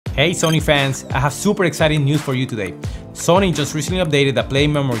Hey Sony fans, I have super exciting news for you today. Sony just recently updated the Play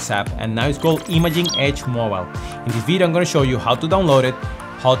Memories app and now it's called Imaging Edge Mobile. In this video I'm going to show you how to download it,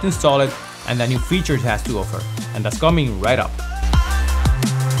 how to install it, and the new features it has to offer. And that's coming right up.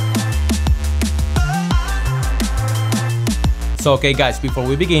 So okay guys, before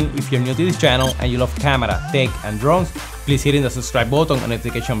we begin, if you're new to this channel and you love camera, tech, and drones, please hit the subscribe button and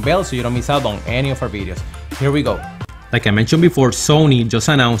notification bell so you don't miss out on any of our videos. Here we go. Like I mentioned before, Sony just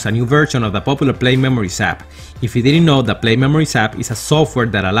announced a new version of the popular Play Memories app. If you didn't know, the Play Memories app is a software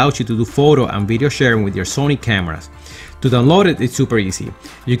that allows you to do photo and video sharing with your Sony cameras. To download it, it's super easy.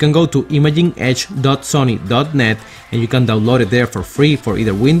 You can go to imagingedge.sony.net and you can download it there for free for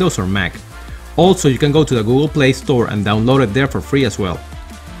either Windows or Mac. Also, you can go to the Google Play Store and download it there for free as well.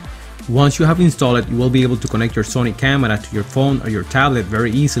 Once you have installed it, you will be able to connect your Sony camera to your phone or your tablet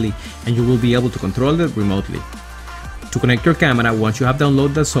very easily, and you will be able to control it remotely. To connect your camera, once you have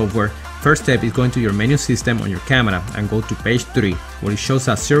downloaded the software, first step is going to your menu system on your camera and go to page 3 where it shows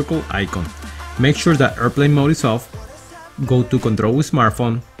a circle icon. Make sure that airplane mode is off, go to control with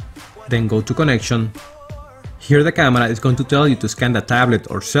smartphone, then go to connection. Here the camera is going to tell you to scan the tablet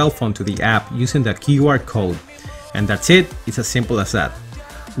or cell phone to the app using the QR code. And that's it, it's as simple as that.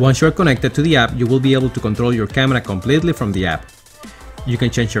 Once you're connected to the app, you will be able to control your camera completely from the app. You can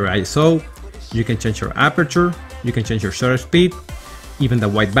change your ISO, you can change your aperture, you can change your shutter speed, even the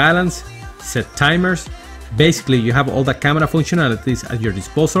white balance, set timers. Basically, you have all the camera functionalities at your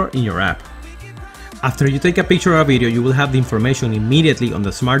disposal in your app. After you take a picture or a video, you will have the information immediately on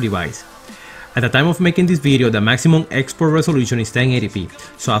the smart device. At the time of making this video, the maximum export resolution is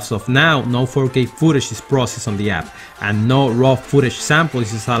 1080p, so as of now, no 4K footage is processed on the app, and no raw footage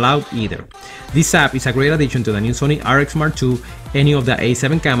samples is allowed either. This app is a great addition to the new Sony RX0, any of the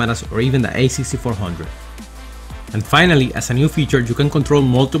A7 cameras, or even the A6400. And finally, as a new feature, you can control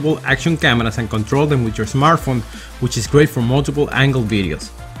multiple action cameras and control them with your smartphone, which is great for multiple angle videos.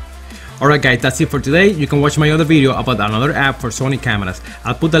 Alright guys, that's it for today. You can watch my other video about another app for Sony cameras.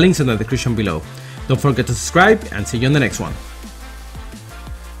 I'll put the links in the description below. Don't forget to subscribe and see you on the next one.